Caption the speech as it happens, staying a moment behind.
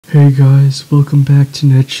Hey guys, welcome back to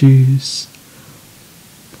Necesse.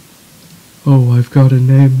 Oh, I've got to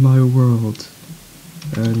name my world.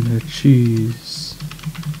 Necesse.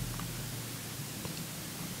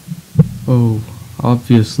 Oh,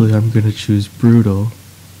 obviously I'm gonna choose brutal.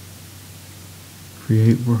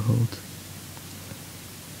 Create world.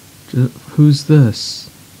 Who's this?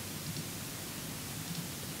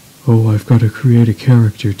 Oh, I've got to create a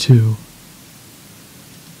character too.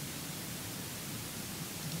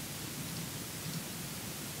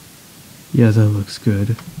 Yeah, that looks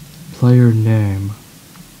good. Player name.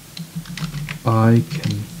 I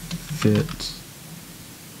can fit.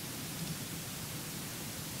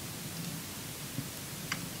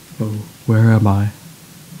 Oh, where am I?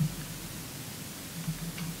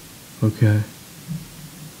 Okay.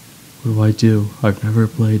 What do I do? I've never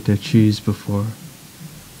played Necesse before.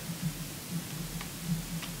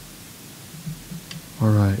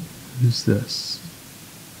 Alright, who's this?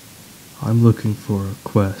 I'm looking for a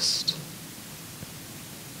quest.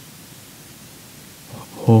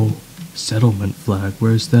 Oh, settlement flag,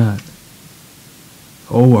 where's that?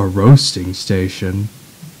 Oh, a roasting station.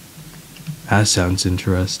 That sounds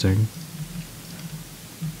interesting.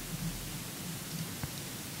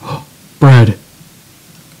 Bread!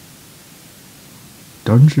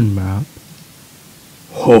 Dungeon map.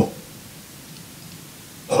 Ho!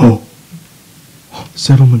 Ho!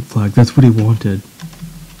 Settlement flag, that's what he wanted.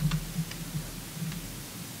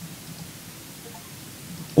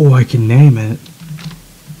 Oh, I can name it.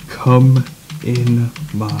 Come in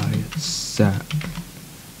my sack.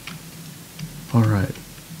 Alright.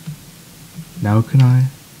 Now can I?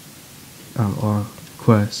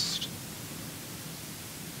 Quest.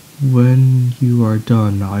 When you are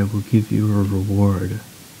done, I will give you a reward.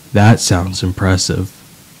 That sounds impressive.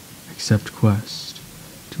 Accept quest.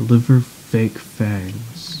 Deliver fake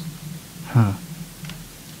fangs. Huh.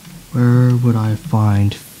 Where would I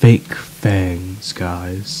find fake fangs,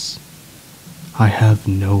 guys? I have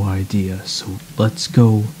no idea, so let's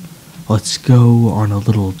go on a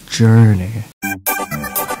little journey.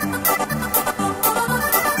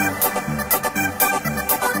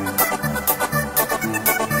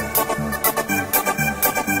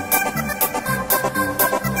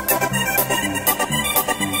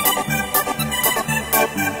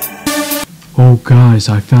 Oh guys,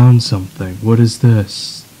 I found something. What is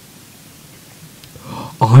this?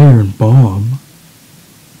 Iron bomb?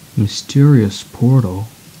 Mysterious portal.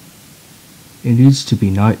 It needs to be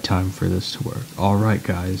nighttime for this to work. Alright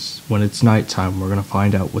guys, when it's nighttime we're gonna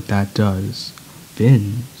find out what that does.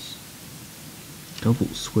 Fins. Double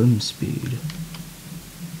swim speed.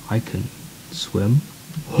 I can swim?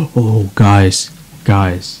 Oh guys,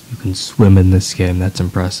 you can swim in this game, that's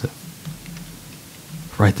impressive.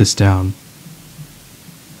 Write this down.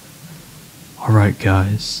 Alright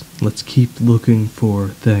guys, let's keep looking for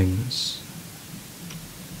things.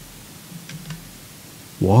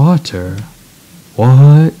 Water?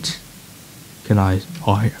 What? Can I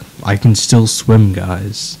can still swim,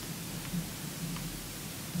 guys.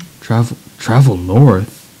 Travel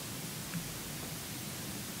north?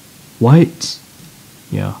 White?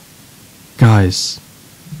 Yeah. Guys,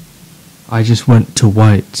 I just went to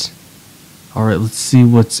White. Alright, let's see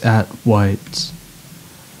what's at White.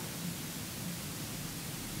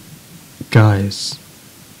 Guys,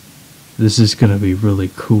 this is gonna be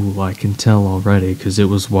really cool, I can tell already, cause it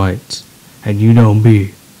was white. And you know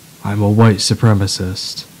me, I'm a white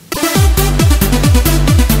supremacist.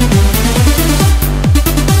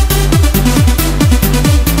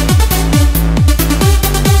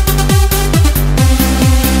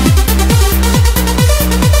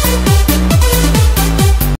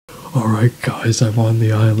 Alright guys, I'm on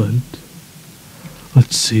the island.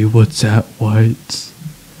 Let's see what's at White.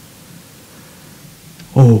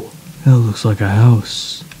 Oh, that looks like a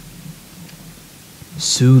house.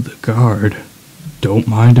 Sue the guard. Don't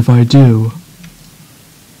mind if I do.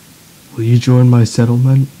 Will you join my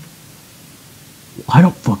settlement? I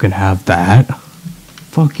don't fucking have that.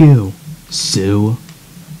 Fuck you, Sue.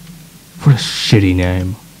 What a shitty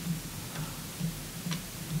name.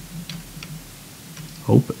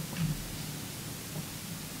 Open.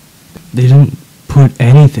 They didn't put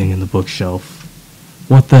anything in the bookshelf.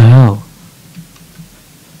 What the hell?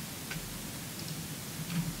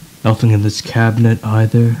 Nothing in this cabinet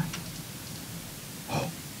either.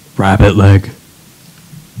 Rabbit leg.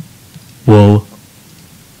 Wool.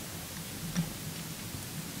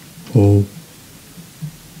 Oh.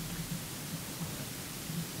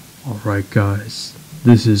 Alright guys,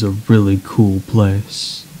 this is a really cool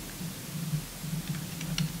place.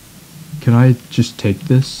 Can I just take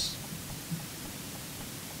this?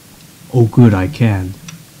 Oh good, I can.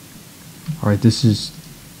 Alright, this is...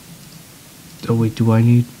 Oh wait, do I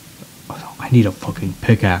need... Oh, I need a fucking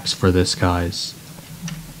pickaxe for this, guys.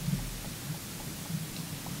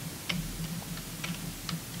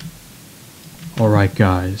 Alright,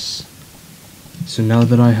 guys. So now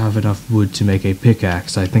that I have enough wood to make a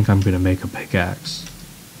pickaxe, I think I'm gonna make a pickaxe.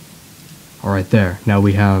 Alright, there. Now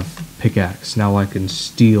we have pickaxe. Now I can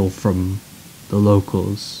steal from the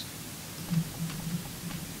locals.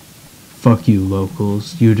 Fuck you,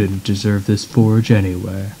 locals. You didn't deserve this forge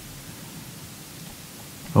anyway.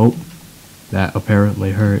 Oh, that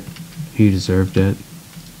apparently hurt. He deserved it.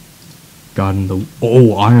 Got in the...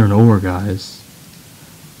 Oh, iron ore, guys.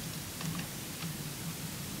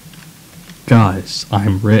 Guys,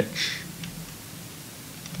 I'm rich.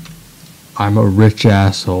 I'm a rich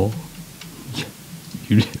asshole.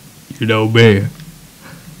 You know me.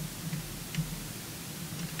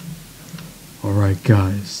 Alright,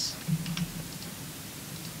 guys.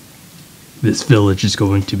 This village is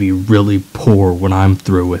going to be really poor when I'm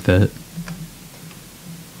through with it.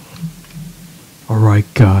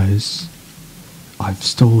 Alright, guys. I've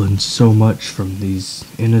stolen so much from these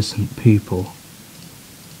innocent people.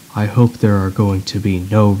 I hope there are going to be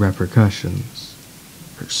no repercussions.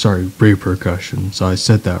 Sorry, repercussions. I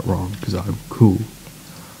said that wrong because I'm cool.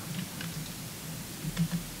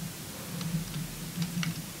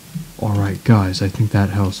 Alright, guys, I think that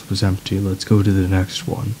house was empty. Let's go to the next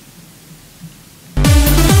one.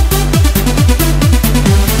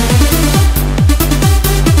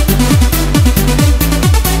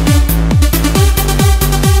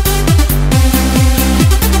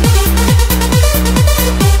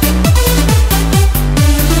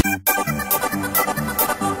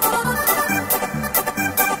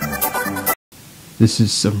 This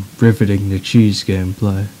is some riveting Necesse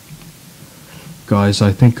gameplay. Guys,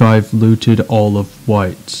 I think I've looted all of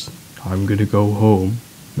White's. I'm gonna go home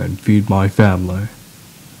and feed my family.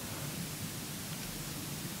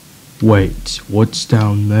 Wait, what's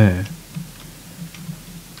down there?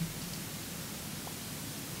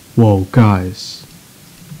 Whoa, guys.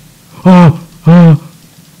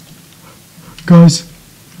 Guys.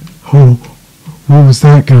 Oh, what was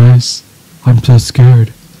that, guys? I'm so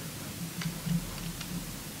scared.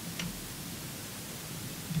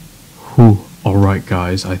 Whew. Alright,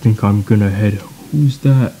 guys, I think I'm gonna head... Who's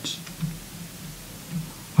that?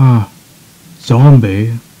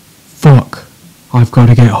 Zombie? Fuck. I've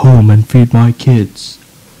gotta get home and feed my kids.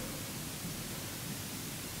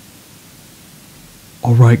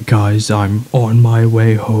 Alright, guys, I'm on my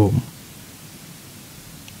way home.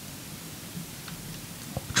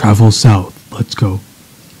 Travel south. Let's go.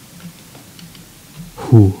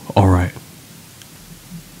 Whew. Alright.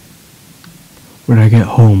 When I get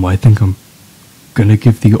home, I think I'm gonna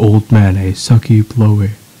give the old man a sucky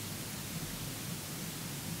blowy.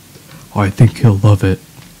 I think he'll love it.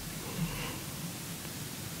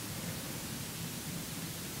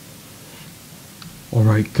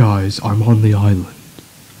 Alright, guys, I'm on the island.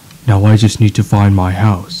 Now I just need to find my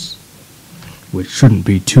house, which shouldn't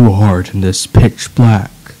be too hard in this pitch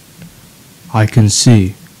black. I can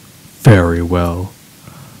see very well.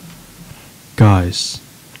 Guys,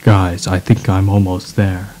 I think I'm almost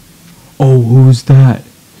there. Oh, who's that?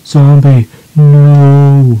 Zombie!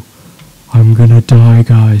 No! I'm gonna die,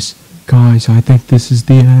 guys. Guys, I think this is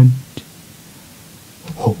the end.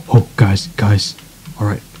 Oh, guys.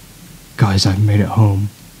 Alright. Guys, I've made it home.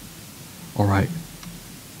 Alright.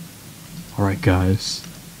 Alright, guys.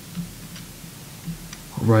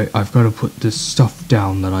 Alright, I've got to put this stuff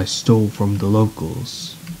down that I stole from the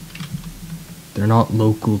locals. They're not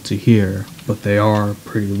local to here, but they are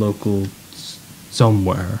pretty local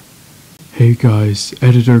somewhere. Hey guys,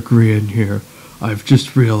 Editor Grian here. I've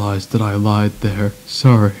just realized that I lied there.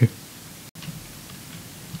 Sorry.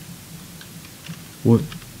 What?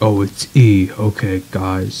 Oh, it's E. Okay,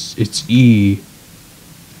 guys. It's E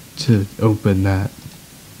to open that.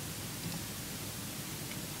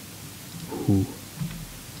 Ooh.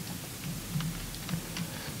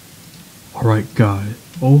 Alright, guys.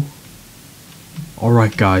 Oh.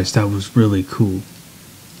 Alright, guys. That was really cool.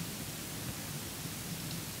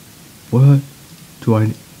 What? Do I...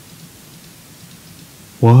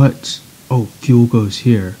 What? Oh, fuel goes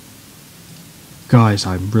here. Guys,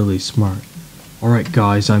 I'm really smart. Alright,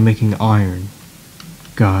 guys, I'm making iron.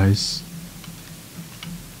 Guys.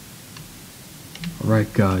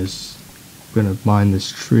 Alright, guys. I'm gonna mine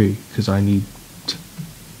this tree, because I need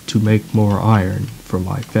to make more iron for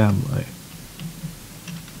my family.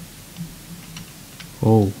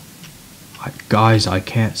 Oh. Guys, I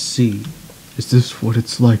can't see. Is this what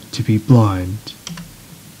it's like to be blind?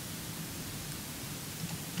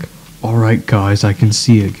 Alright, guys, I can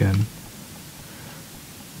see again.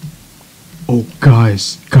 Oh,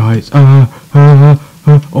 guys,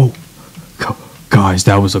 oh, guys,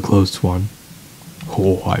 that was a close one.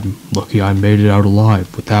 Oh, I'm lucky I made it out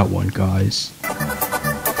alive with that one, guys.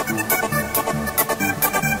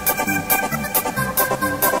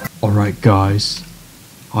 Alright, guys,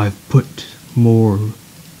 I've put more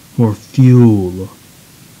fuel,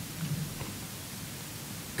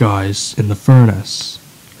 guys, in the furnace.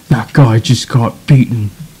 That guy just got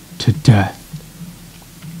beaten to death.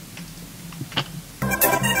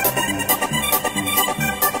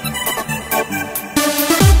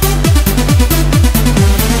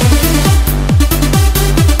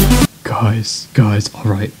 Guys,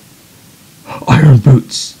 alright. Iron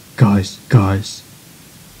boots, guys,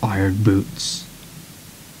 iron boots.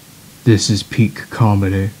 This is peak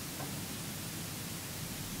comedy.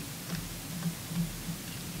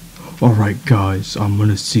 Alright, guys, I'm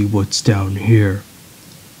gonna see what's down here.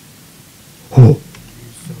 Oh. You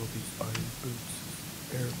sell these iron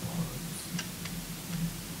boots as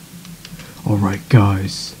AirPods. Alright,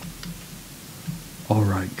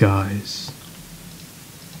 guys.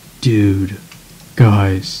 Dude.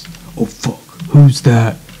 Guys. Oh, fuck. Who's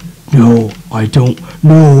that? No, I don't.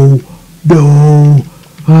 No.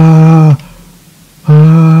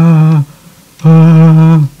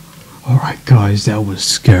 Alright, guys, that was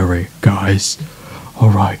scary, guys.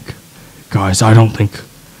 Alright, guys, I don't think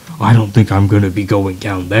I'm gonna be going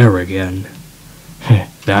down there again. Heh,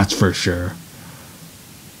 that's for sure.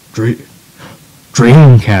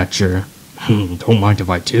 Dreamcatcher. Don't mind if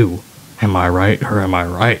I do. Am I right or am I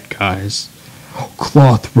right, guys?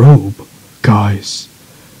 Cloth robe, guys.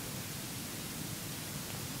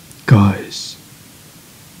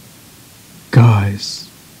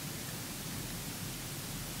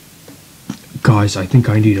 Guys, I think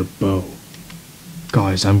I need a bow.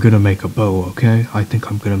 Guys, I'm gonna make a bow, okay? I think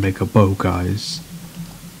I'm gonna make a bow, guys.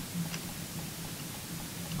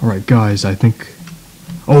 Alright, guys, I think...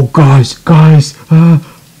 Oh, guys!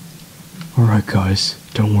 Alright, guys,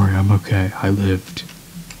 don't worry, I'm okay. I lived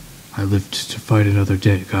to fight another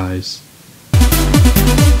day, guys.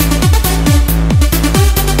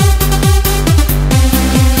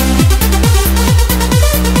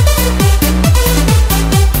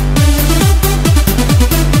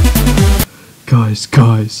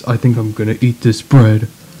 Guys, I think I'm gonna eat this bread.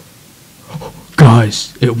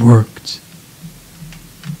 Guys, it worked.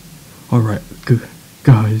 Alright,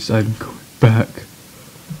 guys, I'm going back.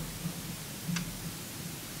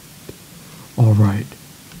 Alright,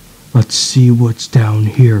 let's see what's down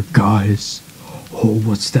here, guys. Oh,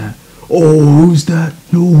 what's that? Oh, who's that?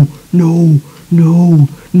 No.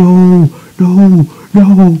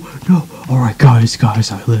 Alright, guys,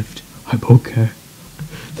 I lived. I'm okay.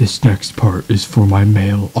 This next part is for my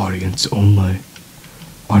male audience only.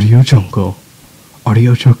 Audio Jungle. Alright,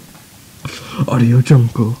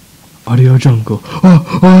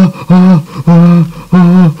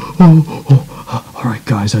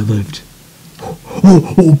 guys, I lived.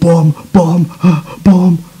 Oh,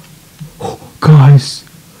 bomb. Guys,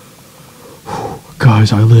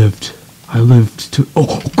 I lived to...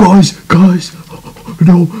 Oh, guys!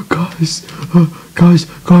 No, guys!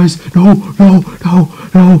 No! Oh,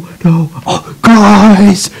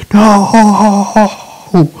 guys! No!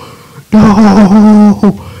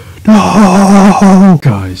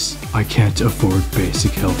 Guys, I can't afford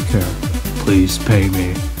basic healthcare. Please pay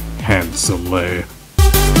me handsomely.